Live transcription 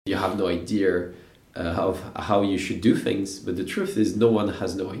you have no idea of how you should do things, but the truth is no one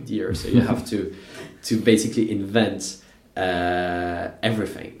has no idea, so you have to basically invent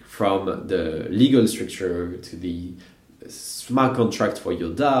everything from the legal structure to the smart contract for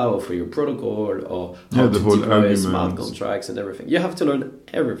your DAO or for your protocol, or how to deploy smart contracts and everything. You have to learn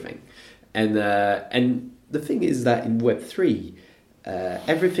everything, and the thing is that in Web3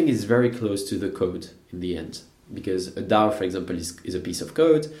 everything is very close to the code in the end, because a DAO, for example, is a piece of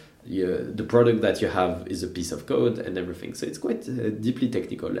code. The product that you have is a piece of code and everything, so it's quite deeply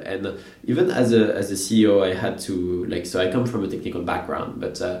technical. And even as a CEO, I had to so I come from a technical background,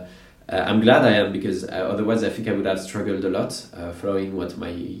 but I'm glad I am, because otherwise I think I would have struggled a lot following what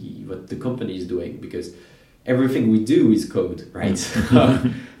the company is doing, because everything we do is code, right?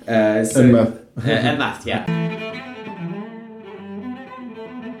 And math. And math, yeah.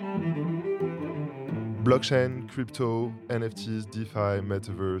 Blockchain, crypto, NFTs, DeFi,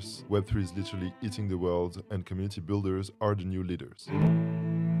 Metaverse, Web3 is literally eating the world, and community builders are the new leaders.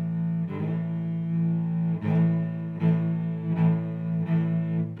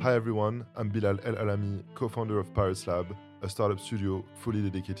 Hi everyone, I'm Bilal El Alami, co-founder of Pirates Lab, a startup studio fully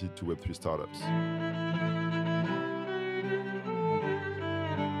dedicated to Web3 startups.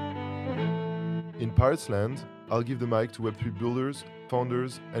 In Pirates Land, I'll give the mic to Web3 builders,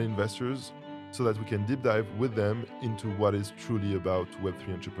 founders, and investors so that we can deep dive with them into what is truly about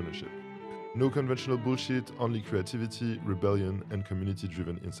Web3 entrepreneurship. No conventional bullshit, only creativity, rebellion, and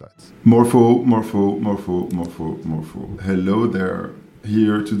community-driven insights. Morpho. Hello there.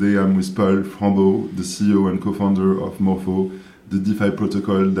 Here today I'm with Paul Frambot, the CEO and co-founder of Morpho, the DeFi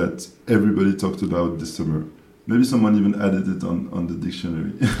protocol that everybody talked about this summer. Maybe someone even added it on the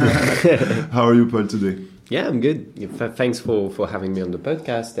dictionary. How are you, Paul, today? Yeah, I'm good. Thanks for having me on the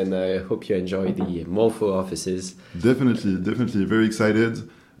podcast, and I hope you enjoy the Morpho offices. Definitely. Very excited.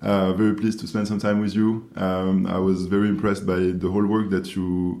 Very pleased to spend some time with you. I was very impressed by the whole work that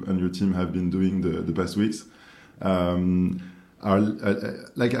you and your team have been doing the past weeks. I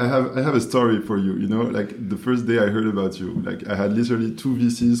have a story for you. You know, like the first day I heard about you, like I had literally 2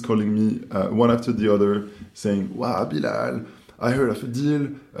 VCs calling me one after the other, saying, "Wow, Bilal, I heard of a deal,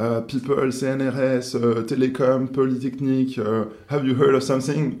 people, CNRS, Telecom, Polytechnique, have you heard of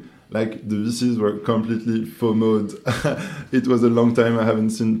something?" Like the VCs were completely FOMO'd. It was a long time I haven't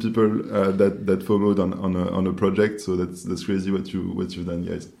seen people that FOMO'd on a project, so that's crazy what you've done,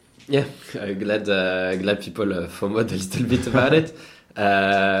 guys. Yeah, glad people FOMO'd a little bit about it.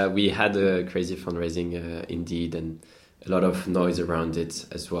 We had a crazy fundraising indeed, and a lot of noise around it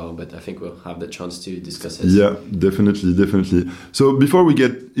as well, but I think we'll have the chance to discuss it. Yeah, definitely. So before we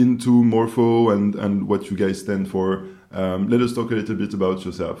get into Morpho and what you guys stand for, let us talk a little bit about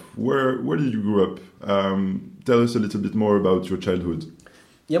yourself. Where did you grow up? Tell us a little bit more about your childhood.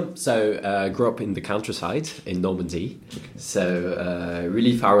 Yep, so I grew up in the countryside in Normandy, so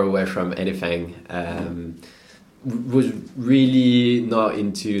really far away from anything. Was really not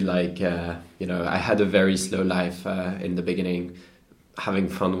into I had a very slow life in the beginning, having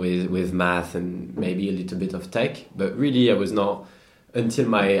fun with math and maybe a little bit of tech, but really I was not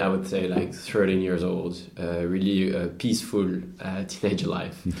until I would say 13 years old, really a peaceful teenager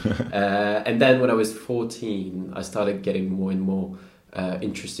life. And then when I was 14, I started getting more and more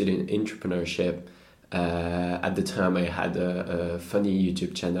interested in entrepreneurship. At the time I had a funny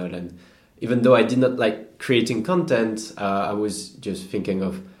YouTube channel, and even though I did not like creating content, I was just thinking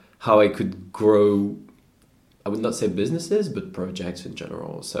of how I could grow, I would not say businesses, but projects in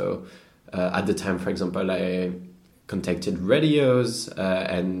general. So at the time, for example, I contacted radios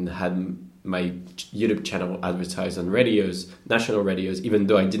and had my YouTube channel advertised on radios, national radios, even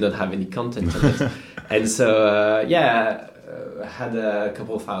though I did not have any content on it. And so, I had a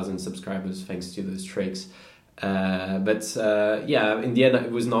couple of thousand subscribers thanks to those tricks. But in the end,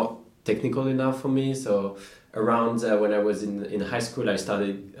 it was not technical enough for me. So around when I was in high school, I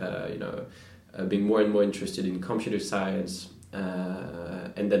started being more and more interested in computer science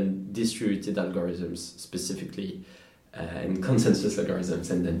and then distributed algorithms specifically, and consensus algorithms,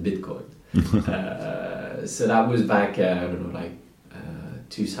 and then Bitcoin. So that was back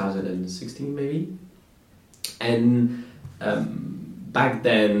 2016 maybe, and back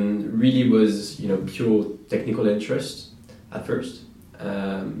then really was pure technical interest at first.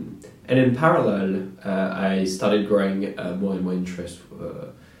 And in parallel, I started growing more and more interest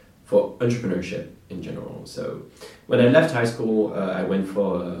for entrepreneurship in general. So when I left high school, I went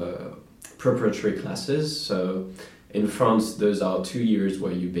for preparatory classes. So in France, those are 2 years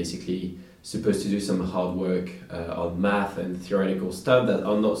where you're basically supposed to do some hard work on math and theoretical stuff that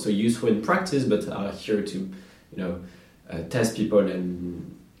are not so useful in practice, but are here to, test people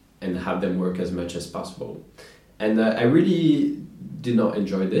and and have them work as much as possible. And I really did not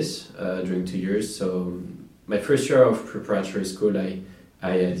enjoy this during 2 years. So my first year of preparatory school, I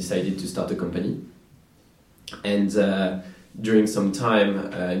decided to start a company. And during some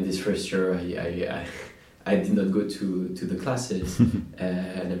time in this first year, I did not go to the classes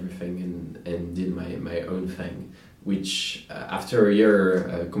and everything, and did my own thing, which after a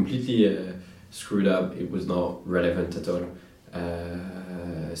year completely screwed up. It was not relevant at all.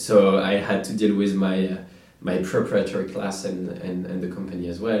 So I had to deal with my preparatory class and the company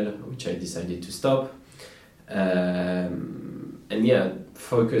as well, which I decided to stop. And yeah,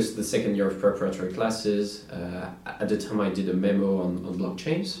 focused the second year of preparatory classes. At the time I did a memo on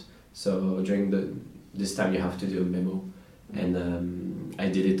blockchains. So during this time you have to do a memo, and I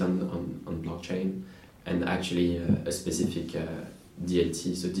did it on blockchain, and actually a specific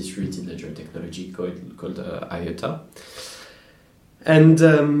DLT, so distributed ledger technology called IOTA. And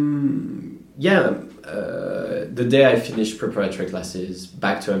the day I finished preparatory classes,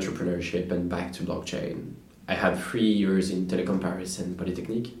 back to entrepreneurship and back to blockchain. I had 3 years in Telecom Paris and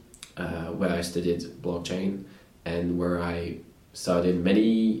Polytechnique, where I studied blockchain, and where I started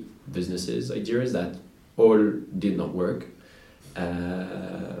many businesses ideas that all did not work.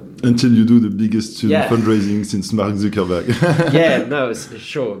 Until you do the biggest fundraising since Mark Zuckerberg. Yeah, no,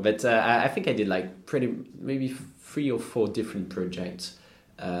 sure. But I think I did like maybe 3 or 4 different projects.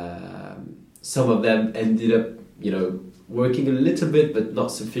 Some of them ended up, working a little bit, but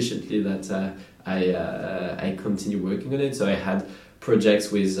not sufficiently that I continue working on it. So I had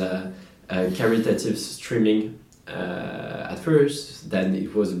projects with caritative streaming at first. Then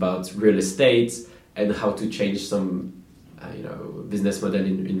it was about real estate and how to change some business model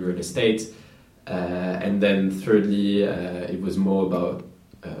in real estate. And then thirdly, it was more about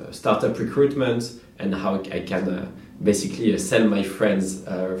startup recruitment and how I can basically sell my friends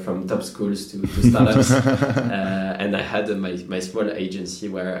from top schools to startups. And I had my small agency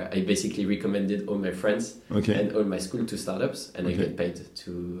where I basically recommended all my friends and all my school to startups, and I get paid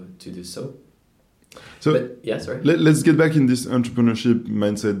to do so. So sorry. Let's get back in this entrepreneurship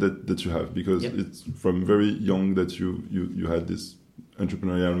mindset that you have, because it's from very young that you had this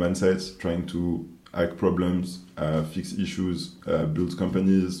entrepreneurial mindset, trying to hack problems, fix issues, build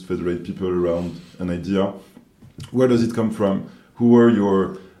companies, federate people around an idea. Where does it come from? Who were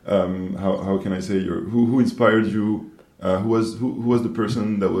your how can I say who inspired you? Who was the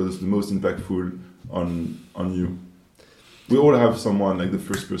person that was the most impactful on you? We all have someone, like the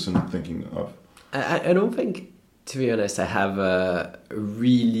first person thinking of. I don't think, to be honest, I have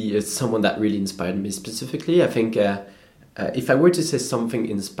someone that really inspired me specifically. I think if I were to say something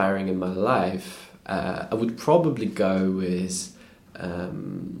inspiring in my life, I would probably go with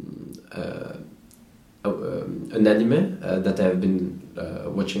an anime that I have been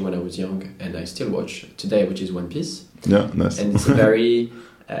watching when I was young, and I still watch today, which is One Piece. Yeah, nice. And it's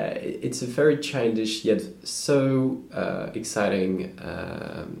a very childish yet so exciting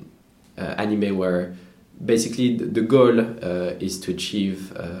anime where basically the goal is to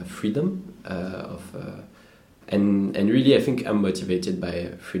achieve freedom and really I think I'm motivated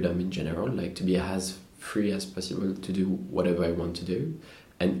by freedom in general, like to be as free as possible to do whatever I want to do.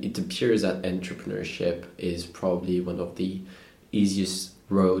 And it appears that entrepreneurship is probably one of the easiest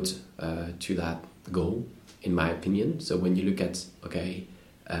roads to that goal, in my opinion. So when you look at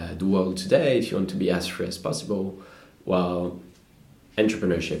the world today, if you want to be as free as possible, well,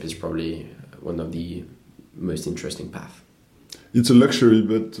 entrepreneurship is probably one of the most interesting paths. It's a luxury,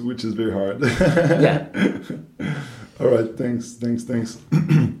 but which is very hard. Yeah. All right. Thanks.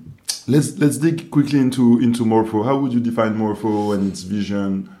 Let's dig quickly into Morpho. How would you define Morpho and its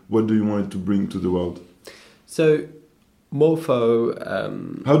vision? What do you want it to bring to the world? So, Morpho.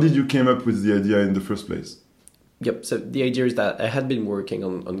 How did you came up with the idea in the first place? Yep. So the idea is that I had been working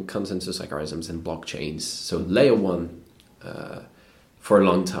on consensus algorithms and blockchains, so layer 1, for a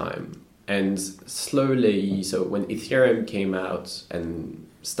long time. And slowly, so when Ethereum came out and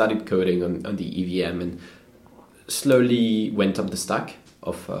started coding on the EVM and slowly went up the stack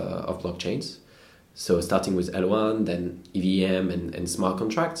of blockchains. So starting with L1, then EVM and smart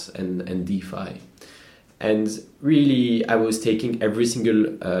contracts and DeFi. And really, I was taking every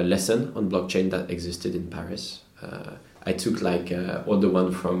single lesson on blockchain that existed in Paris. I took all the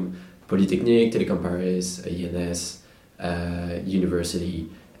one from Polytechnique, Telecom Paris, INS, University,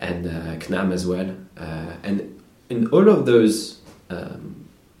 and CNAM as well. And in all of those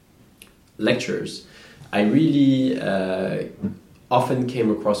lectures, I really often came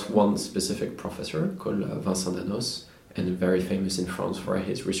across one specific professor called Vincent Danos, and very famous in France for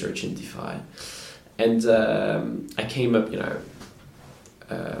his research in DeFi. And I came up,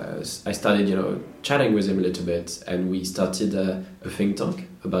 I started, chatting with him a little bit, and we started a think tank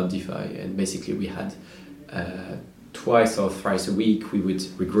about DeFi. And basically, we had twice or thrice a week, we would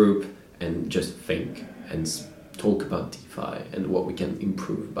regroup and just think and talk about DeFi and what we can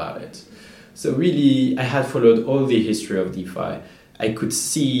improve about it. So really, I had followed all the history of DeFi. I could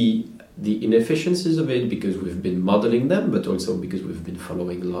see the inefficiencies of it because we've been modeling them, but also because we've been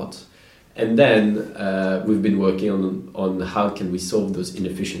following a lot. And then we've been working on how can we solve those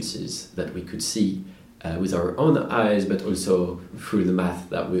inefficiencies that we could see with our own eyes, but also through the math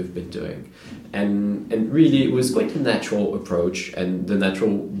that we've been doing. And really, it was quite a natural approach. And the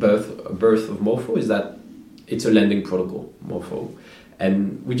natural birth of Morpho is that it's a lending protocol, Morpho.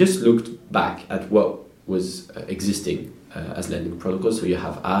 And we just looked back at what was existing as lending protocols. So you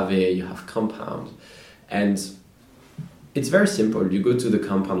have Aave, you have Compound. And it's very simple. You go to the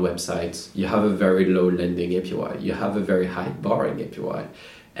Compound website, you have a very low lending APY, you have a very high borrowing APY.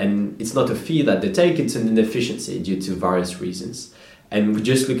 And it's not a fee that they take, it's an inefficiency due to various reasons. And we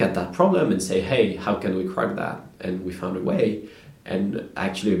just look at that problem and say, hey, how can we crack that? And we found a way, and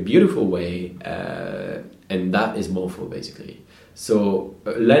actually a beautiful way, and that is Morpho basically. So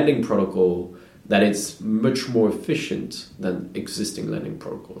a lending protocol that is much more efficient than existing lending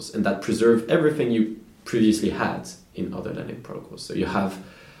protocols, and that preserve everything you previously had in other lending protocols. So you have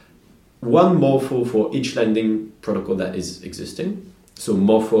one Morpho for each lending protocol that is existing. So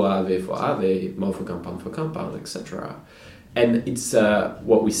Morpho Aave for Aave, Morpho Compound for Compound, etc. And it's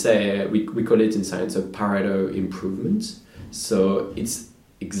what we say, we call it in science a Pareto improvement. So it's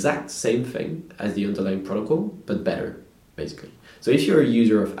exact same thing as the underlying protocol, but better, basically. So if you're a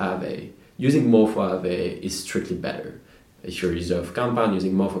user of Aave, using Morpho Aave is strictly better. If you're a user of Compound,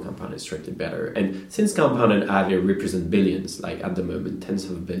 using Morpho Compound is strictly better. And since Compound and Aave represent billions, like at the moment, tens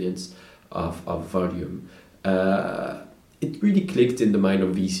of billions of volume, it really clicked in the mind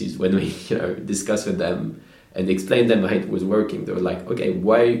of VCs when we discussed with them and explained them how it was working. They were like, okay,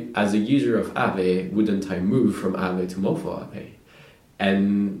 why, as a user of Aave, wouldn't I move from Aave to Morpho Aave?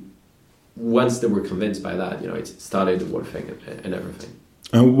 And once they were convinced by that, it started the whole thing and everything.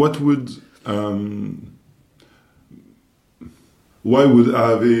 And why would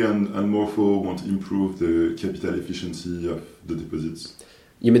Aave and Morpho want to improve the capital efficiency of the deposits?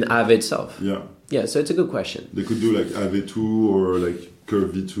 You mean Aave itself? Yeah. Yeah, so it's a good question. They could do like Aave2 or like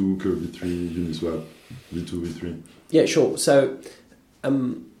Curve V2, Curve V3, Uniswap, V2, V3. Yeah, sure. So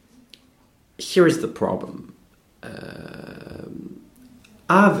here is the problem.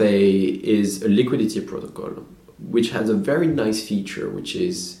 Aave is a liquidity protocol which has a very nice feature, which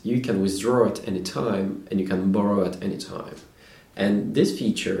is you can withdraw at any time and you can borrow at any time. And this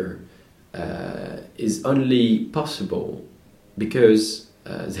feature is only possible because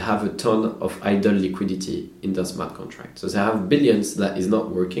they have a ton of idle liquidity in their smart contract. So they have billions that is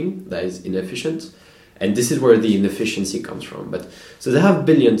not working, that is inefficient. And this is where the inefficiency comes from. So they have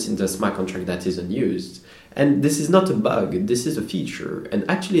billions in the smart contract that is unused. And this is not a bug, this is a feature. And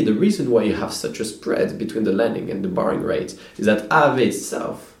actually the reason why you have such a spread between the lending and the borrowing rate is that Aave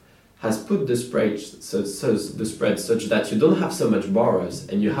itself has put the spread such that you don't have so much borrowers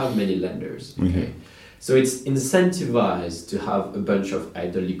and you have many lenders. Okay? Mm-hmm. So it's incentivized to have a bunch of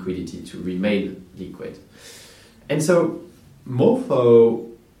idle liquidity to remain liquid. And so Morpho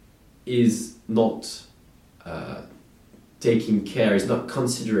is not taking care, is not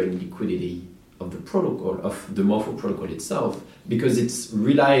considering liquidity of the protocol, of the Morpho protocol itself, because it's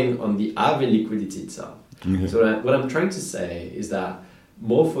relying on the Aave liquidity itself. Mm-hmm. So what I'm trying to say is that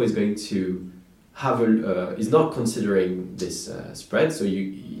Morpho is going to have is not considering this spread. So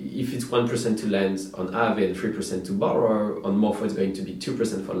if it's 1% to lend on Aave and 3% to borrow, on Morpho it's going to be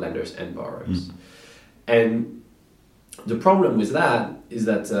 2% for lenders and borrowers. Mm. And the problem with that is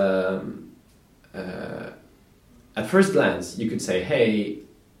that at first glance you could say, hey,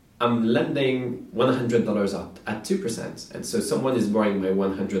 I'm lending $100 at 2%, and so someone is borrowing my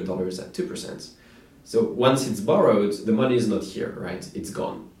 $100 at 2%. So once it's borrowed, the money is not here, right? It's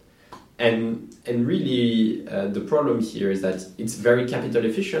gone. And really, the problem here is that it's very capital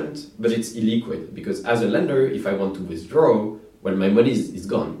efficient, but it's illiquid, because as a lender, if I want to withdraw, well, my money is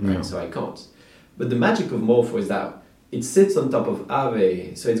gone, right? Yeah. So I can't. But the magic of Morpho is that it sits on top of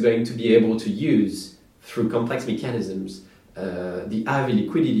Aave, so it's going to be able to use, through complex mechanisms, the Aave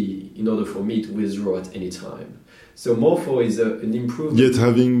liquidity in order for me to withdraw at any time. So Morpho is an improvement. Yet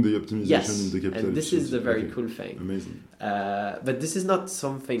having the optimization Yes, in the capital and this is the very efficiency. cool thing. Amazing. But this is not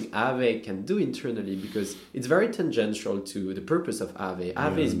something Aave can do internally because it's very tangential to the purpose of Aave.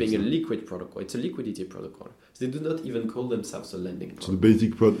 Aave is being a liquid protocol. It's a liquidity protocol. So they do not even call themselves a lending protocol. So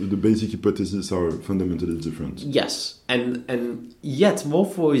the basic hypotheses are fundamentally different. Yes, and yet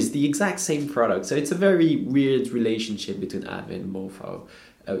Morpho is the exact same product. So it's a very weird relationship between Aave and Morpho.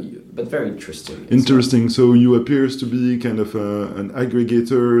 But very interesting. Interesting. So you appears to be kind of an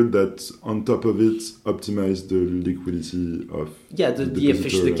aggregator that, on top of it, optimize the liquidity of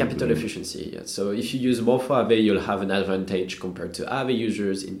the capital efficiency. Yeah. So if you use Morpho Aave, you'll have an advantage compared to Aave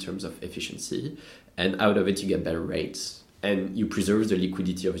users in terms of efficiency, and out of it you get better rates, and you preserve the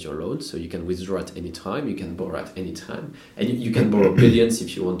liquidity of your loan, so you can withdraw at any time, you can borrow at any time, and you can borrow billions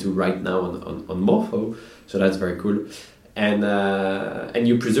if you want to right now on Morpho. So that's very cool. And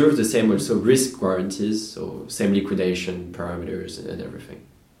you preserve the same also risk guarantees, so same liquidation parameters and everything.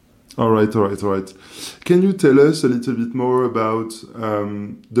 All right. Can you tell us a little bit more about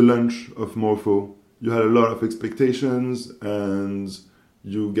the launch of Morpho? You had a lot of expectations, and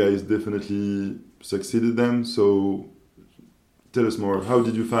you guys definitely succeeded them. So tell us more. How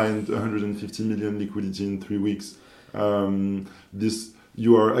did you find 150 million liquidity in 3 weeks?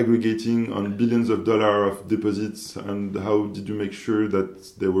 You are aggregating on billions of dollars of deposits, and how did you make sure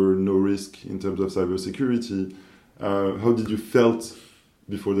that there were no risk in terms of cybersecurity? How did you felt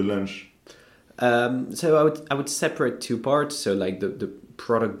before the launch? So I would separate two parts. So like the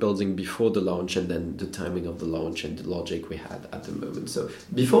product building before the launch, and then the timing of the launch and the logic we had at the moment. So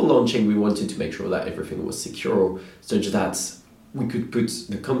before launching, we wanted to make sure that everything was secure, such that we could put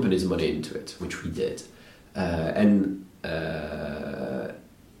the company's money into it, which we did.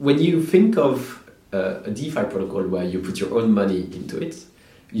 When you think of a DeFi protocol where you put your own money into it,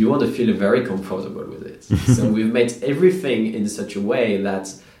 you want to feel very comfortable with it. So we've made everything in such a way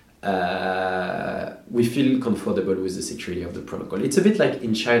that we feel comfortable with the security of the protocol. It's a bit like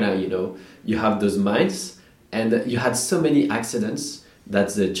in China, you have those mines, and you had so many accidents that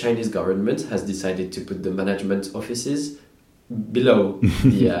the Chinese government has decided to put the management offices below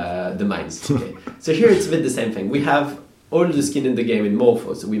the mines. Okay. So here it's a bit the same thing. We have all the skin in the game in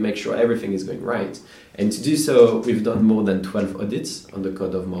Morpho, so we make sure everything is going right. And to do so, we've done more than 12 audits on the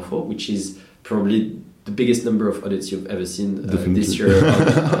code of Morpho, which is probably the biggest number of audits you've ever seen this year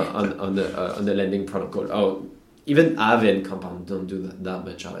on the lending protocol. Oh, even Aave and Compound don't do that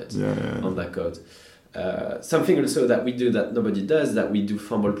much of it on that code. Something also that we do that nobody does, that we do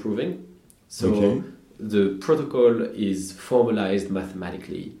formal proving. So the protocol is formalized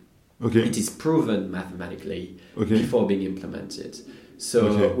mathematically. It is proven mathematically before being implemented.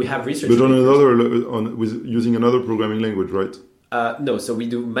 So we have research. But using another programming language, right? No, so we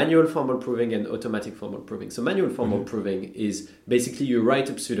do manual formal proving and automatic formal proving. So manual formal proving is basically you write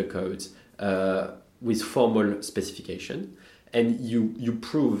a pseudocode with formal specification, and you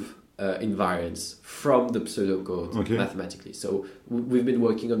prove invariance from the pseudocode mathematically. So we've been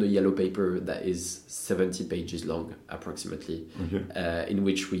working on a yellow paper that is 70 pages long approximately, in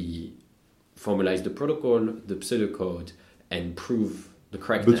which we formalize the protocol, the pseudocode, and prove the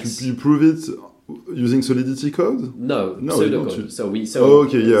correctness. But you prove it using Solidity code? No, pseudocode.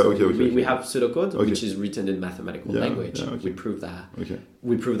 We have pseudocode, which is written in mathematical language. We prove that.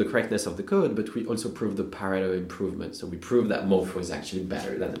 We prove the correctness of the code, but we also prove the parallel improvement. So we prove that Morpho is actually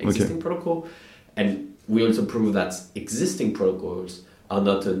better than an existing protocol. And we also prove that existing protocols are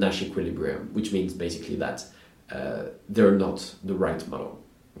not a Nash equilibrium, which means basically that they're not the right model.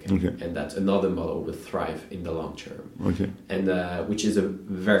 And that another model will thrive in the long term. And which is a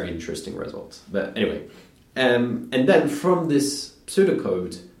very interesting result. But anyway, and then from this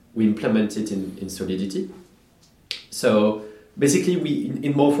pseudocode, we implement it in Solidity. So basically,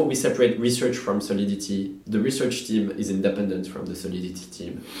 in Morpho, we separate research from Solidity. The research team is independent from the Solidity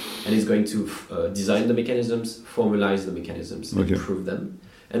team, and is going to design the mechanisms, formalize the mechanisms, and prove them.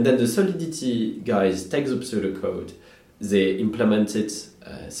 And then the Solidity guys take the pseudocode, they implement it,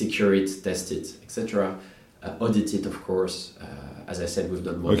 secure it, test it, etc. Audit it, of course. As I said, we've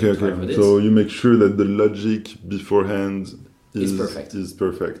done more than 12 audits. So you make sure that the logic beforehand is perfect.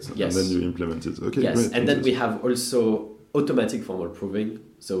 Yes. And then you implement it. Yes, great. And then we have also automatic formal proving.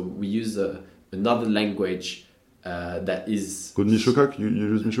 So we use another language that is... Called Michococ? You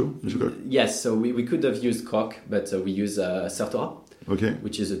use Michococ? Yes, so we could have used Coq, but we use Certora.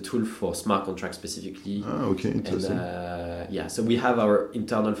 Which is a tool for smart contracts specifically. Interesting. And, so we have our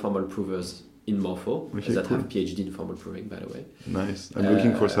internal formal provers in Morpho that have PhD in formal proving, by the way. Nice. I'm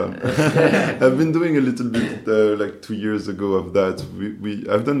looking for some. I've been doing a little bit like 2 years ago of that.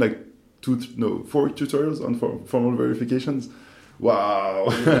 I've done like 4 tutorials on formal verifications. Wow.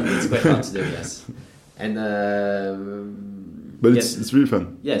 It's quite hard to do, yes. And but it's really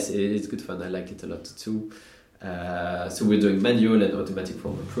fun. Yes, it's good fun. I like it a lot too. So we're doing manual and automatic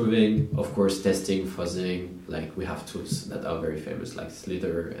formal proving, of course, testing, fuzzing. Like we have tools that are very famous, like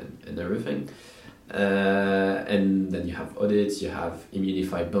Slither and everything. And then you have audits, you have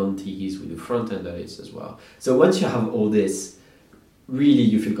immunified bounties, we do front-end audits as well. So once you have all this, really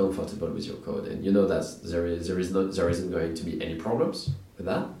you feel comfortable with your code, and you know that there isn't going to be any problems with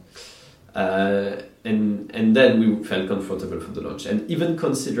that. And then we felt comfortable for the launch, and even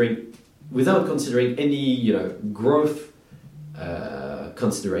without considering any growth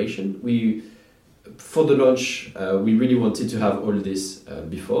consideration, for the launch we really wanted to have all this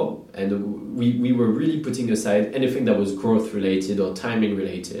before, and we were really putting aside anything that was growth related or timing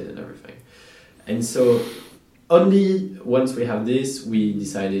related and everything. And so only once we have this, we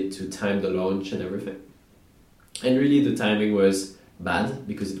decided to time the launch and everything. And really the timing was bad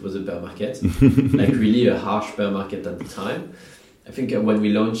because it was a bear market, like really a harsh bear market at the time. I think when we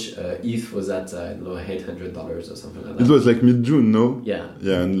launched, ETH was at $800 or something like that. It was like mid-June, no? Yeah.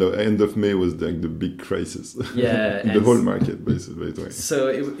 Yeah, and end of May was like the big crisis. Yeah. The whole market, basically. So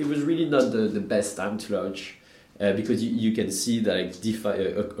it was really not the best time to launch, because you can see that like DeFi,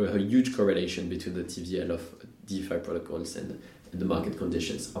 a huge correlation between the TVL of DeFi protocols and the market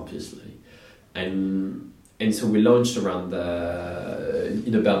conditions, obviously. And so we launched around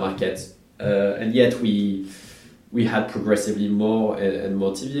in a bear market, and yet we had progressively more and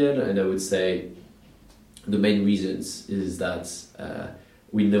more TVL, and I would say the main reasons is that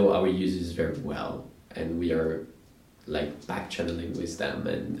we know our users very well, and we are like back channeling with them.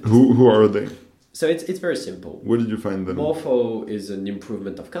 And who are they? So it's very simple. Where did you find them? Morpho is an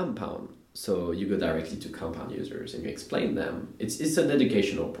improvement of Compound, so you go directly to Compound users and you explain them. It's an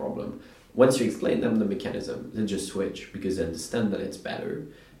educational problem. Once you explain them the mechanism, they just switch because they understand that it's better.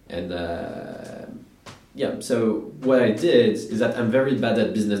 And so what I did is that I'm very bad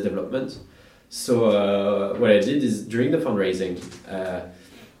at business development. So what I did is during the fundraising,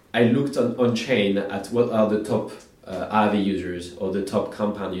 I looked on chain at what are the top Aave users or the top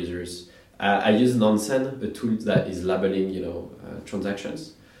Compound users. I use Nansen, a tool that is labeling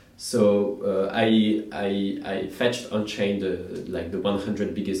transactions. So I fetched on chain the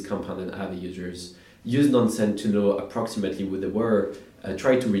 100 biggest Compound and Aave users. Used Nansen to know approximately who they were.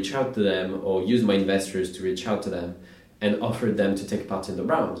 Try to reach out to them, or use my investors to reach out to them and offer them to take part in the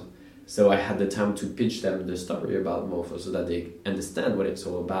round. So I had the time to pitch them the story about Morpho so that they understand what it's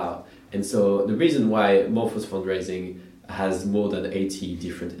all about. And so the reason why Morpho's fundraising has more than 80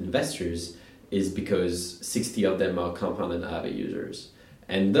 different investors is because 60 of them are Compound and Aave users.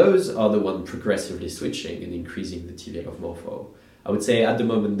 And those are the ones progressively switching and increasing the TVL of Morpho. I would say at the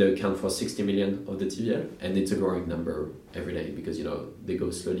moment they account for 60 million of the TVL, and it's a growing number every day because they go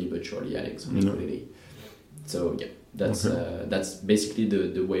slowly but surely adding some liquidity. So yeah, that's basically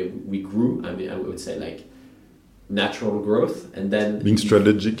the way we grew. I mean, I would say like natural growth, and then being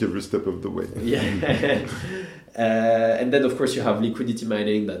strategic every step of the way. Yeah. And then of course you have liquidity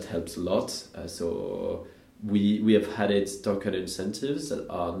mining that helps a lot. So we have added token incentives that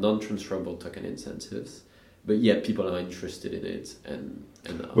are non-transferable token incentives. But yeah, people are interested in it. And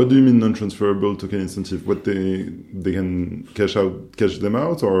what do you mean non-transferable token incentive? What they can cash them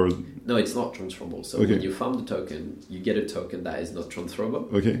out, or no? It's not transferable. So when you farm the token, you get a token that is not transferable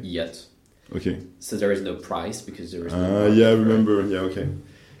yet. Okay. So there is no price because there is no. I remember. Yeah. Okay.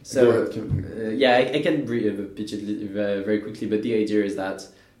 So I can pitch it very quickly, but the idea is that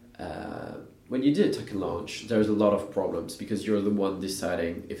when you do a token launch, there's a lot of problems because you're the one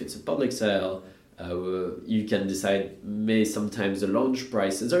deciding if it's a public sale. You can decide sometimes the launch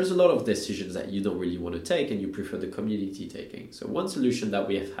price. There's a lot of decisions that you don't really want to take and you prefer the community taking. So one solution that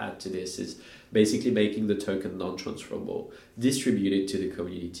we have had to this is basically making the token non-transferable, distribute it to the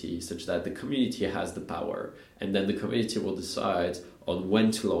community such that the community has the power, and then the community will decide on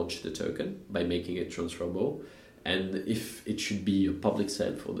when to launch the token by making it transferable, and if it should be a public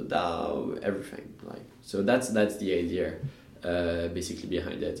sale for the DAO, everything. So that's the idea basically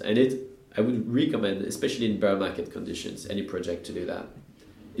behind it. And I would recommend, especially in bear market conditions, any project to do that.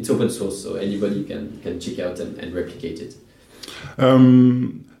 It's open source, so anybody can check out and replicate it.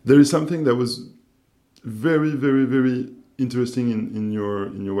 There is something that was very, very, very interesting in your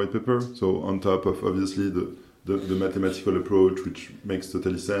white paper. So on top of obviously the mathematical approach, which makes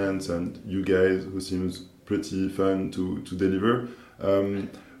totally sense, and you guys who seems pretty fun to deliver.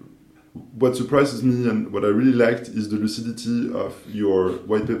 What surprises me and what I really liked is the lucidity of your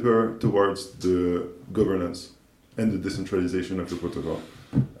white paper towards the governance and the decentralization of the protocol.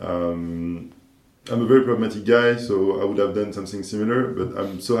 I'm a very pragmatic guy, so I would have done something similar, but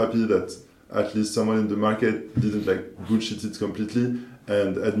I'm so happy that at least someone in the market didn't like bullshit it completely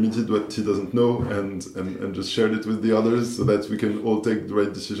and admitted what he doesn't know and just shared it with the others so that we can all take the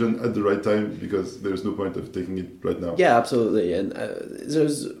right decision at the right time, because there's no point of taking it right now. Yeah, absolutely. And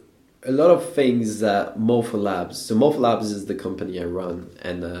there's a lot of things that Morpho Labs, so Morpho Labs is the company I run,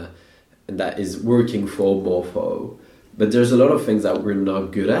 and that is working for Morpho. But there's a lot of things that we're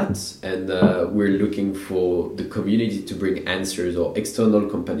not good at, and we're looking for the community to bring answers, or external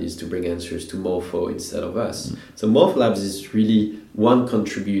companies to bring answers to Morpho instead of us. So Morpho Labs is really one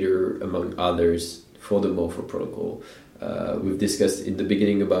contributor among others for the Morpho protocol. We've discussed in the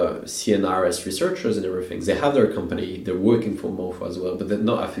beginning about CNRS researchers and everything. They have their company, they're working for Morpho as well, but they're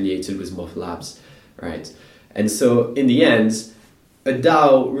not affiliated with Morpho Labs, right? And so in the end, a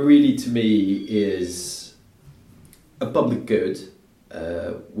DAO really to me is a public good,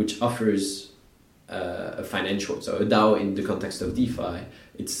 which offers a financial, so a DAO in the context of DeFi,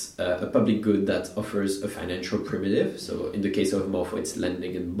 it's a public good that offers a financial primitive. So in the case of Morpho, it's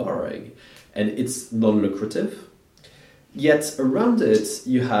lending and borrowing, and it's non-lucrative. Yet around it,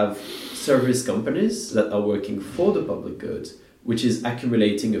 you have service companies that are working for the public good, which is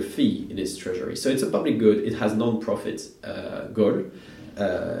accumulating a fee in its treasury. So it's a public good, it has non-profit goal,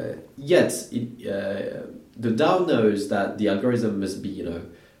 yet the DAO knows that the algorithm must be,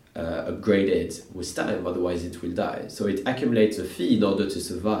 upgraded with time, otherwise it will die. So it accumulates a fee in order to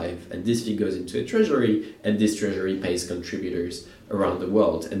survive, and this fee goes into a treasury, and this treasury pays contributors around the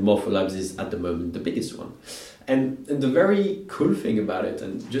world, and Morpho Labs is at the moment the biggest one. And the very cool thing about it,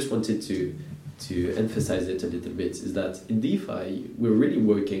 and just wanted to emphasize it a little bit, is that in DeFi, we're really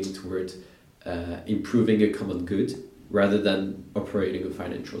working toward improving a common good rather than operating a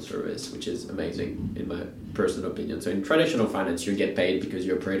financial service, which is amazing in my personal opinion. So in traditional finance, you get paid because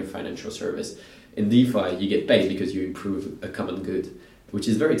you operate a financial service. In DeFi, you get paid because you improve a common good, which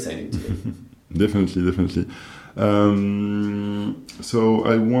is very exciting to me. Definitely. So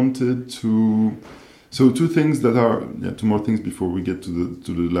I wanted to... So two more things before we get to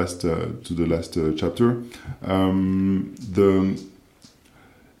the last chapter.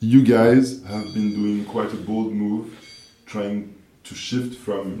 You guys have been doing quite a bold move, trying to shift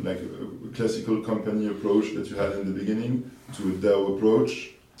from like a classical company approach that you had in the beginning to a DAO approach,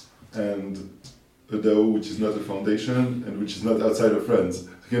 and a DAO which is not a foundation and which is not outside of friends.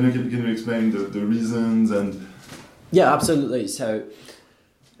 Can you explain the reasons and? Yeah, absolutely. So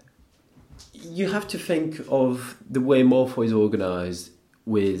you have to think of the way Morpho is organized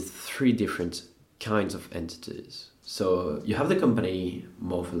with three different kinds of entities. So you have the company,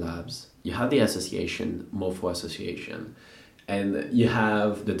 Morpho Labs, you have the association, Morpho Association, and you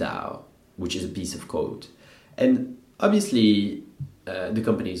have the DAO, which is a piece of code. And obviously, the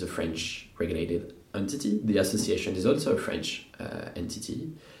company is a French regulated entity. The association is also a French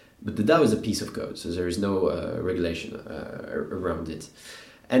entity, but the DAO is a piece of code, so there is no regulation around it.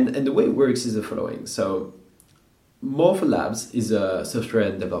 And the way it works is the following. So Morpho Labs is a software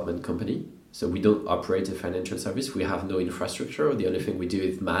and development company. So we don't operate a financial service. We have no infrastructure. The only thing we do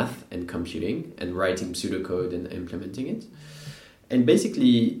is math and computing and writing pseudocode and implementing it. And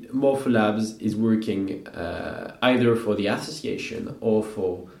basically, Morpho Labs is working either for the association or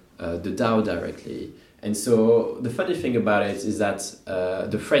for the DAO directly. And so the funny thing about it is that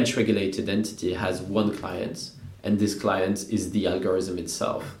the French regulated entity has one client, and this client is the algorithm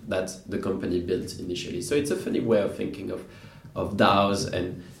itself that the company built initially. So it's a funny way of thinking of DAOs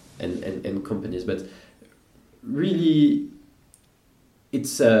and companies, but really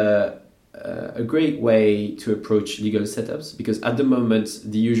it's a great way to approach legal setups, because at the moment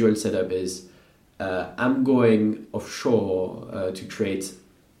the usual setup is I'm going offshore to create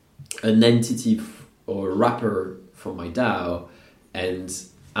an entity or wrapper for my DAO, and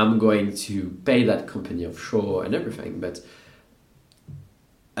I'm going to pay that company offshore and everything. But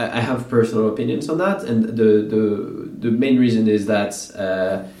I have personal opinions on that, and the main reason is that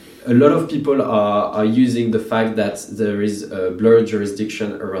a lot of people are using the fact that there is a blurred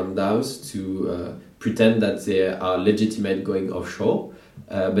jurisdiction around DAOs to pretend that they are legitimate going offshore.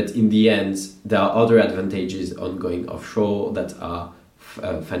 But in the end, there are other advantages on going offshore that are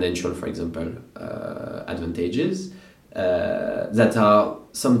financial, for example, advantages that are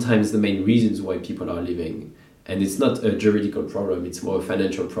sometimes the main reasons why people are leaving. And it's not a juridical problem, it's more a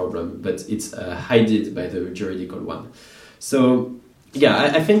financial problem, but it's hidden by the juridical one. So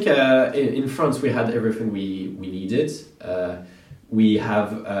yeah, I think in France we had everything we needed. We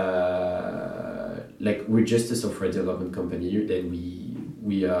have we're just a software development company. Then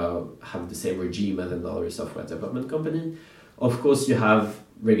we have the same regime as another software development company. Of course, you have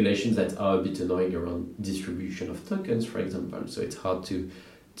regulations that are a bit annoying around distribution of tokens, for example. So it's hard to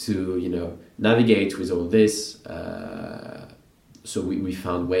navigate with all this. So we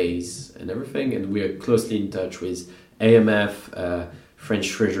found ways and everything, and we are closely in touch with AMF, French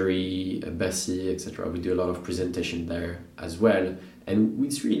Treasury, Bercy, etc. We do a lot of presentation there as well, and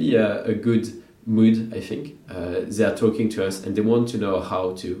it's really a good mood, I think. They are talking to us and they want to know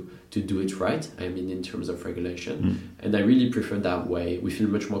how to do it right, I mean, in terms of regulation. And I really prefer that way. We feel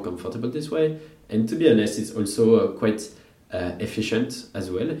much more comfortable this way. And to be honest, it's also quite efficient as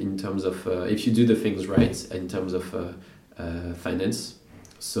well in terms of if you do the things right in terms of finance.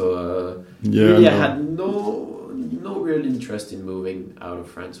 So really, I had no real interest in moving out of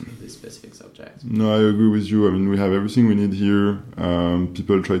France for this specific subject. No, I agree with you. I mean, we have everything we need here.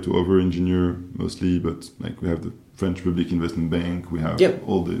 People try to over-engineer mostly, but like we have the French Public Investment Bank, we have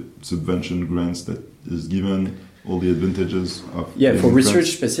all the subvention grants that is given, all the advantages of for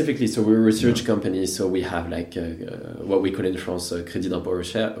research specifically. So we're a research company, so we have like what we call in France Crédit d'impôt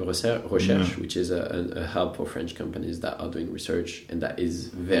recherche, which is a hub for French companies that are doing research, and that is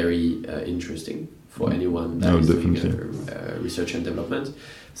very interesting for anyone that is doing research and development.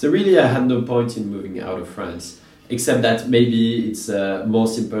 So really, I had no point in moving out of France, except that maybe it's more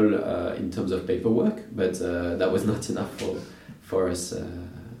simple in terms of paperwork, but that was not enough for us.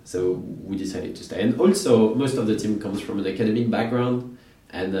 So we decided to stay. And also, most of the team comes from an academic background,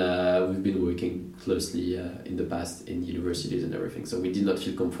 and we've been working closely in the past in universities and everything. So we did not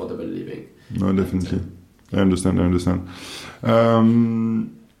feel comfortable leaving. No, definitely. I understand.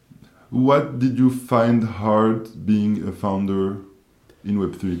 What did you find hard being a founder in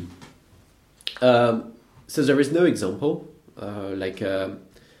Web3? So there is no example.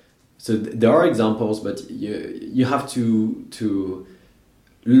 So there are examples, but you have to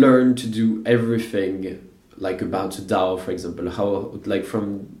learn to do everything, like about DAO, for example. How, like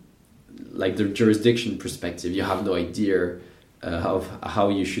from like the jurisdiction perspective, you have no idea of how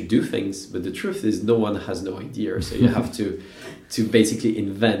you should do things. But the truth is, no one has no idea. So you have to basically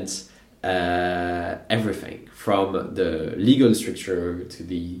invent everything from the legal structure to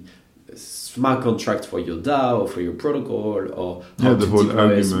the smart contract for your DAO or for your protocol, or how to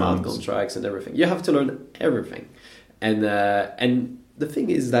deploy smart contracts and everything. You have to learn everything, and the thing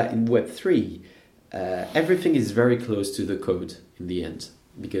is that in Web3, everything is very close to the code in the end,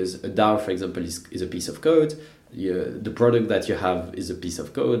 because a DAO, for example, is a piece of code. The product that you have is a piece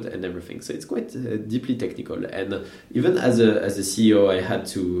of code and everything. So it's quite deeply technical. And even as a CEO, I had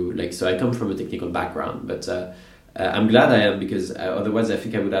to so I come from a technical background, but I'm glad I am, because otherwise I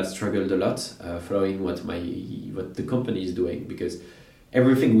think I would have struggled a lot following what the company is doing, because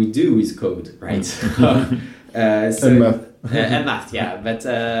everything we do is code, right? And math. And math, yeah. But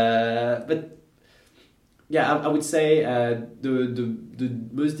yeah, I would say the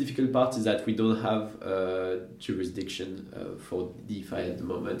most difficult part is that we don't have jurisdiction for DeFi at the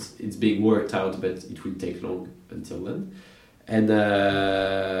moment. It's being worked out, but it will take long until then. And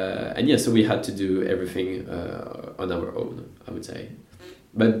yeah, so we had to do everything on our own, I would say.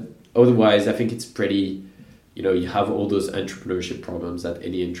 But otherwise, I think it's pretty, you have all those entrepreneurship problems that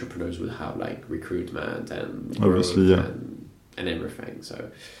any entrepreneurs would have, like recruitment and growth and everything. So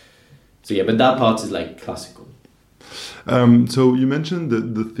yeah, but that part is like classical. So you mentioned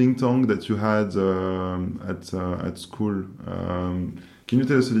the think tank that you had at school. Can you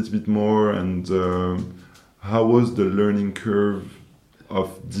tell us a little bit more, and how was the learning curve of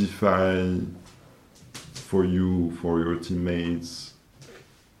DeFi for you, for your teammates?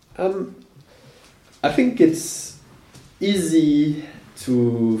 I think it's easy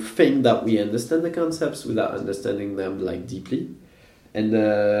to think that we understand the concepts without understanding them deeply. And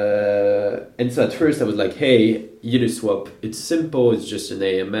so at first I was like, hey, Uniswap, it's simple, it's just an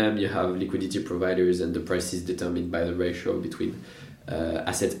AMM, you have liquidity providers and the price is determined by the ratio between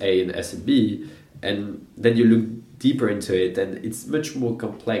asset A and asset B. And then you look deeper into it and it's much more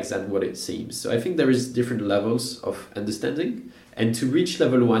complex than what it seems. So I think there is different levels of understanding, and to reach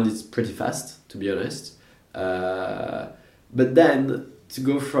level 1 it's pretty fast, to be honest. But then to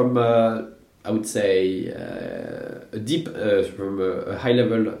go from I would say a deep, from a high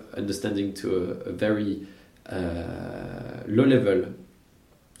level understanding to a very low level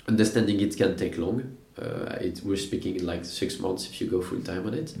understanding, it can take long. We're speaking in 6 months if you go full time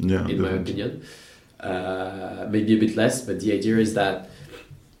on it, in my opinion. Maybe a bit less, but the idea is that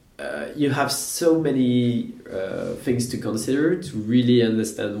you have so many things to consider to really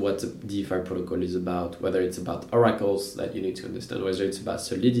understand what the DeFi protocol is about, whether it's about oracles that you need to understand, whether it's about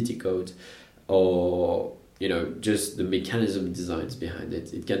Solidity code, or just the mechanism designs behind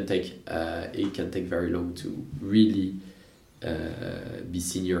it. It can take very long to really be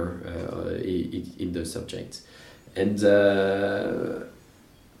senior in the subject. And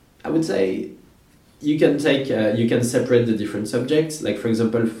I would say you can separate the different subjects. Like for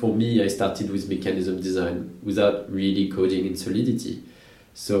example, for me, I started with mechanism design without really coding in Solidity.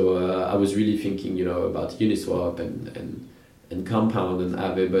 So I was really thinking, about Uniswap and Compound and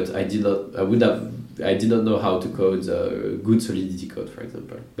Aave, but I did not know how to code good Solidity code, for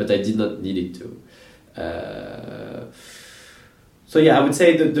example. But I did not need it to. So yeah, I would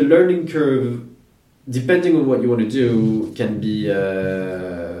say that the learning curve, depending on what you want to do, can be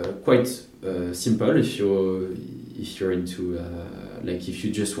quite simple if you're into if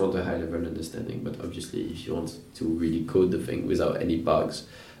you just want a high level understanding. But obviously, if you want to really code the thing without any bugs,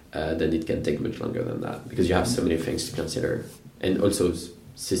 then it can take much longer than that because you have so many things to consider and also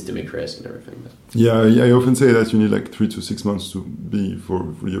systemic risk and everything. Yeah, I often say that you need like 3 to 6 months to be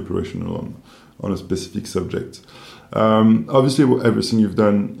fully operational on a specific subject. Obviously, everything you've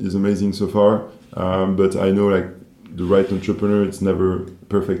done is amazing so far, but I know like the right entrepreneur, it's never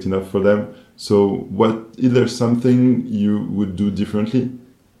perfect enough for them. So is there something you would do differently?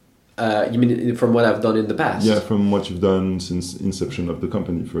 You mean from what I've done in the past? Yeah, from what you've done since inception of the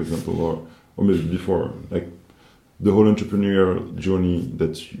company, for example, or maybe before, like the whole entrepreneurial journey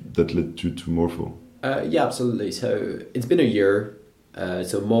that led you to Morpho. Yeah, absolutely. So it's been a year.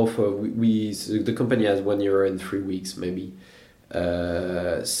 So Morpho, the company has 1 year and 3 weeks maybe.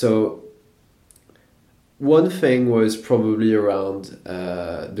 So one thing was probably around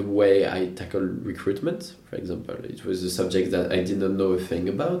the way I tackle recruitment, for example. It was a subject that I did not know a thing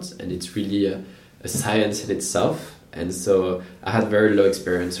about, and it's really a science in itself. And so I had very low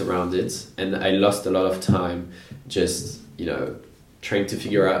experience around it, and I lost a lot of time just, trying to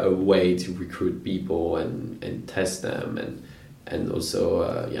figure out a way to recruit people and test them. And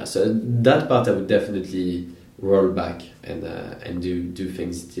also, so that part I would definitely roll back and do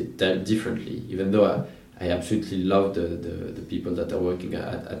things differently, even though I absolutely love the people that are working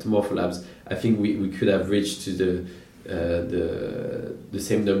at Morpho Labs. I think we could have reached to the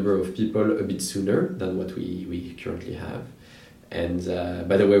same number of people a bit sooner than what we currently have. And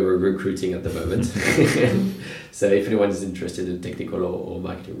by the way, we're recruiting at the moment. So if anyone is interested in technical or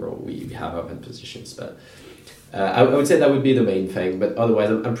marketing role, we have open positions. But I would say that would be the main thing. But otherwise,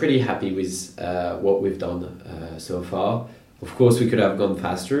 I'm pretty happy with what we've done so far. Of course, we could have gone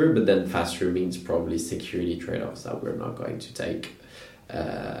faster, but then faster means probably security trade-offs that we're not going to take.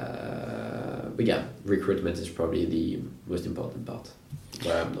 But yeah, recruitment is probably the most important part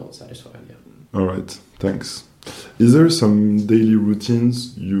where I'm not satisfied. Yeah. All right, thanks. Is there some daily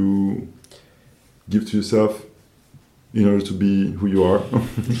routines you give to yourself in order to be who you are?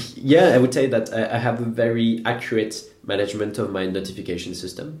 Yeah, I would say that I have a very accurate management of my notification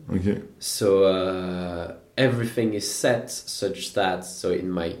system. Okay. So everything is set such that, so in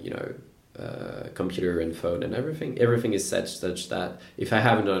my computer and phone and everything is set such that if I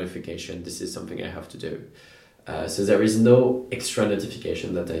have a notification, this is something I have to do. So there is no extra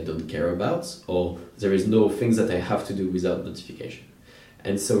notification that I don't care about, or there is no things that I have to do without notification.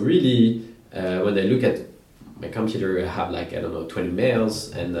 And so really, when I look at my computer, I have 20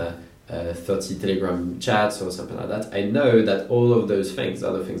 mails and 30 Telegram chats or something like that. I know that all of those things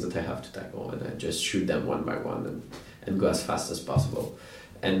are the things that I have to tackle, and I just shoot them one by one and go as fast as possible.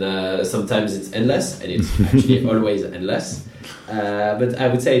 And sometimes it's endless, and it's actually always endless. But I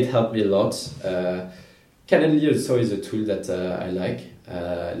would say it helped me a lot. Calendly also is a tool that I like.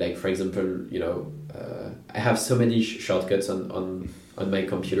 Like for example, I have so many shortcuts on my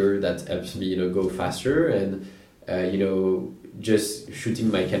computer that helps me, go faster. And just shooting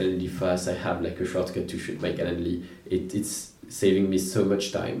my Calendly fast, I have a shortcut to shoot my Calendly. It's saving me so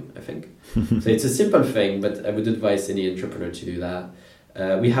much time, I think. So it's a simple thing, but I would advise any entrepreneur to do that.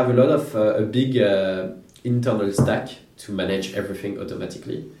 We have a lot of a big internal stack to manage everything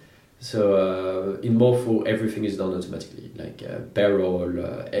automatically. So in Morpho, everything is done automatically, payroll,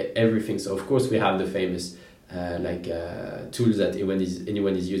 everything. So of course we have the famous tools that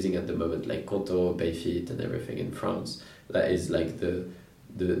anyone is using at the moment, like Conto, Payfit, and everything in France. That is the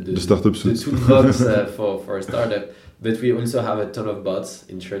startup the toolbox for a startup. But we also have a ton of bots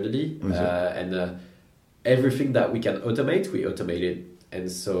internally, and everything that we can automate, we automate it. And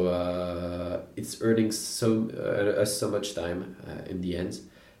so it's earning so much time in the end.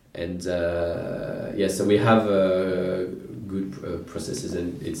 And so we have good processes,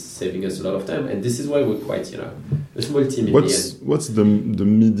 and it's saving us a lot of time. And this is why we're quite, a small team in the end. What's the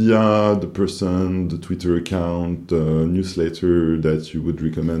media, the person, the Twitter account, the newsletter that you would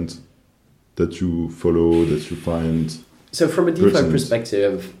recommend, that you follow, that you find? So from a DeFi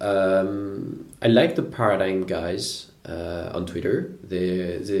perspective, I like the Paradigm guys. on Twitter.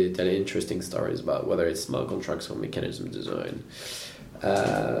 They tell interesting stories about whether it's smart contracts or mechanism design.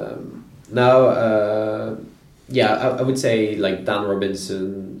 I would say like Dan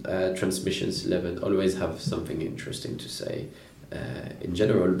Robinson, Transmissions 11 always have something interesting to say in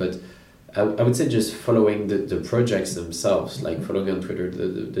general, but I would say just following the projects themselves, like following on Twitter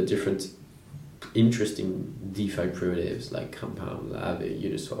the different interesting DeFi primitives like Compound, Aave,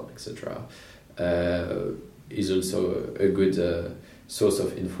 Uniswap, etc. Is also a good source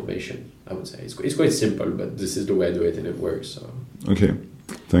of information. I would say it's quite simple, but this is the way I do it, and it works. So okay,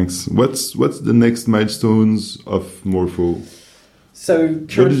 thanks. What's the next milestones of Morpho? So what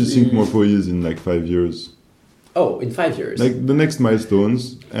do you think Morpho is in like 5 years? Oh, in 5 years. Like the next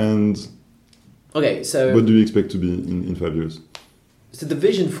milestones, and okay, so what do you expect to be in 5 years? So the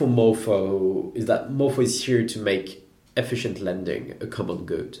vision for Morpho is that Morpho is here to make efficient lending a common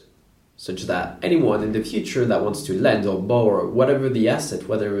good, such that anyone in the future that wants to lend or borrow, whatever the asset,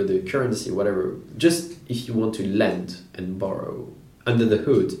 whatever the currency, whatever, just if you want to lend and borrow, under the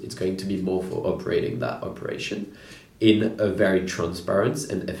hood, it's going to be Morpho operating that operation in a very transparent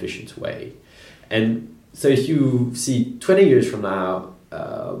and efficient way. And so if you see 20 years from now,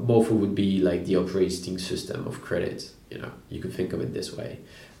 Morpho would be like the operating system of credit. You could think of it this way.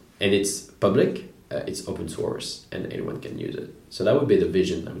 And it's public, it's open source, and anyone can use it. So that would be the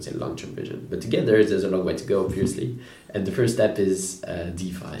vision, I would say long-term vision. But to get there's a long way to go, obviously. And the first step is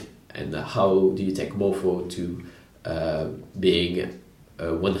DeFi. And how do you take Morpho to being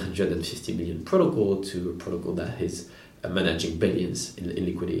a 150 million protocol to a protocol that is managing billions in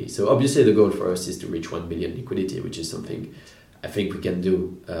liquidity. So obviously the goal for us is to reach 1 billion liquidity, which is something I think we can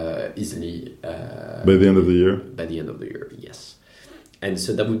do easily. By the end of the year? By the end of the year, yes. And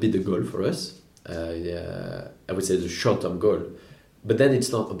so that would be the goal for us. I would say the short-term goal. But then it's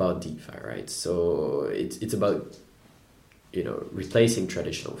not about DeFi, right? So it's about replacing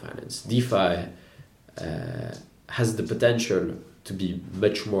traditional finance. DeFi has the potential to be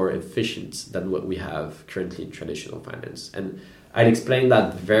much more efficient than what we have currently in traditional finance. And I'll explain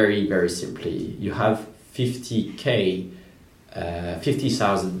that very, very simply. You have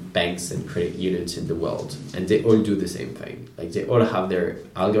 50,000 banks and credit unions in the world, and they all do the same thing. Like they all have their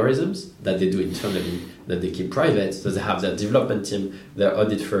algorithms that they do internally, that they keep private. So they have their development team, their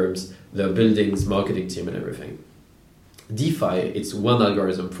audit firms, their buildings, marketing team, and everything. DeFi, it's one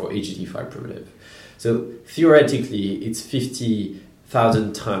algorithm for each DeFi primitive. So theoretically, it's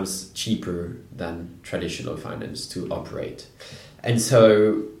 50,000 times cheaper than traditional finance to operate. And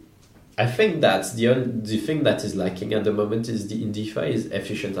so I think that the thing that is lacking at the moment in DeFi is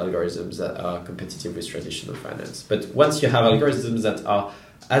efficient algorithms that are competitive with traditional finance. But once you have algorithms that are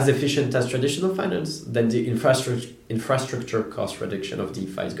as efficient as traditional finance, then the infrastructure cost reduction of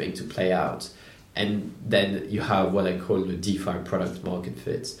DeFi is going to play out. And then you have what I call the DeFi product market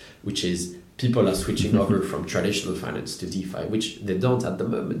fit, which is people are switching over from traditional finance to DeFi, which they don't at the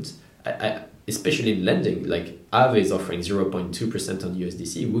moment. Especially in lending, like Aave is offering 0.2% on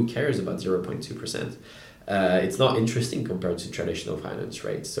USDC. Who cares about 0.2%? It's not interesting compared to traditional finance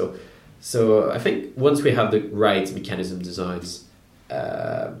rates. So I think once we have the right mechanism designs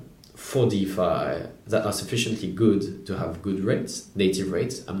for DeFi that are sufficiently good to have good rates, native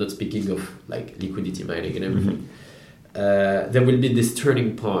rates, I'm not speaking of like liquidity mining and everything, there will be this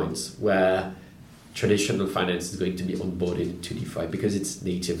turning point where traditional finance is going to be onboarded into DeFi because it's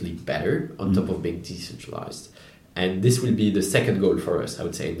natively better on top of being decentralized. And this will be the second goal for us, I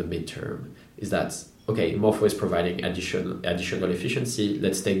would say, in the midterm, is that, okay, Morpho is providing additional efficiency.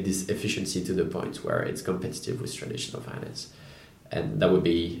 Let's take this efficiency to the point where it's competitive with traditional finance. And that would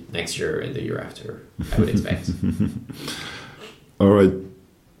be next year and the year after, I would expect. All right.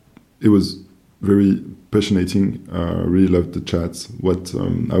 It was very passionating. Really loved the chat.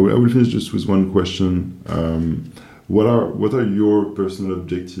 I will finish just with one question. What are your personal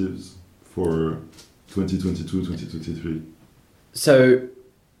objectives for 2022, 2023? So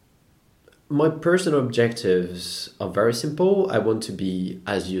my personal objectives are very simple. I want to be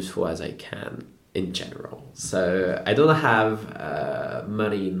as useful as I can in general. So I don't have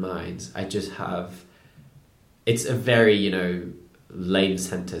money in mind. I just have, it's a very, lame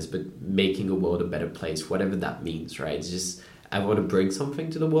sentence, but making a world a better place, whatever that means, right? It's just, I want to bring something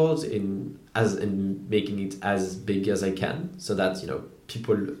to the world in making it as big as I can so that,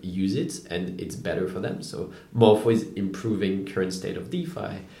 people use it and it's better for them. So Morpho is improving current state of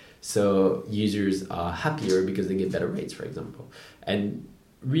DeFi. So users are happier because they get better rates, for example. And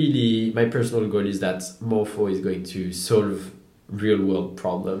really, my personal goal is that Morpho is going to solve real world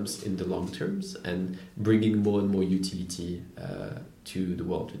problems in the long terms and bringing more and more utility to the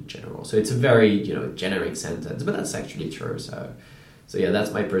world in general. So it's a very generic sentence, but that's actually true. So yeah,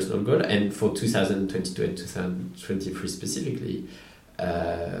 that's my personal goal. And for 2022 and 2023 specifically,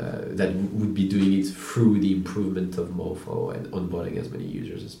 that would be doing it through the improvement of Morpho and onboarding as many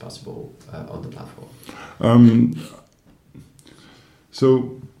users as possible on the platform.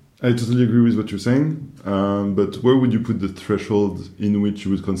 So I totally agree with what you're saying, but where would you put the threshold in which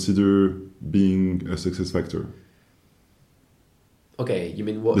you would consider being a success factor? Okay, you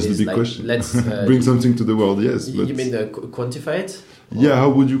mean what That's is the big like? question. Let's bring something to the world. Yes, but you mean quantify it? Yeah, how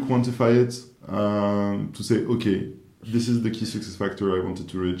would you quantify it to say, okay, this is the key success factor I wanted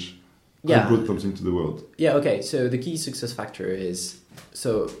to reach. Yeah. I brought something to the world. Yeah, okay. So the key success factor is,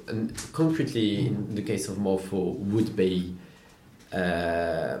 and concretely in the case of Morpho, would be,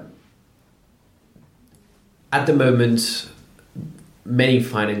 at the moment, many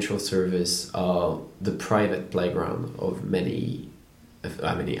financial services are the private playground of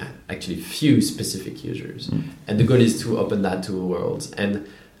actually few specific users. And the goal is to open that to the world. And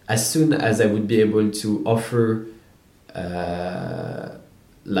as soon as I would be able to offer,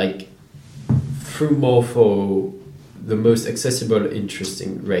 through Morpho, the most accessible,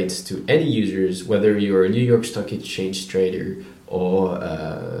 interesting rates to any users, whether you're a New York Stock Exchange trader or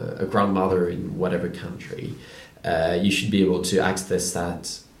a grandmother in whatever country, you should be able to access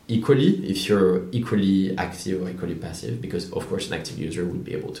that equally if you're equally active or equally passive, because of course an active user would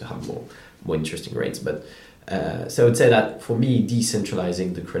be able to have more interesting rates. But so I would say that for me,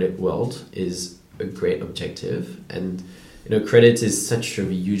 decentralizing the credit world is a great objective. And credit is such a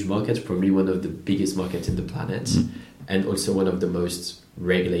huge market, probably one of the biggest markets in the planet, and also one of the most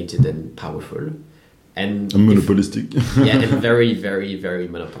regulated and powerful. And monopolistic. And very, very, very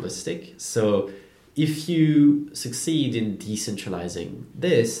monopolistic. So if you succeed in decentralizing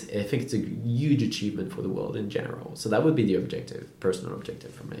this, I think it's a huge achievement for the world in general. So that would be the personal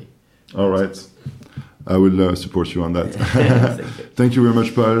objective for me. All right. I will support you on that. Thank you very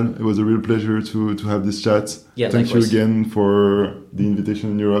much, Paul. It was a real pleasure to have this chat. Yeah, Thank likewise. you again for the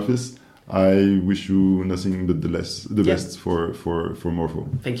invitation in your office. I wish you nothing but the best for Morpho.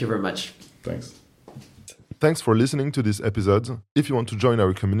 Thank you very much. Thanks. Thanks for listening to this episode. If you want to join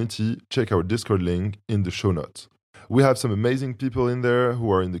our community, check our Discord link in the show notes. We have some amazing people in there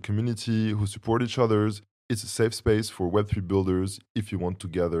who are in the community, who support each other. It's a safe space for Web3 builders if you want to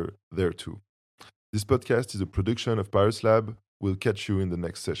gather there too. This podcast is a production of Paris Lab. We'll catch you in the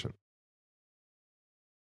next session.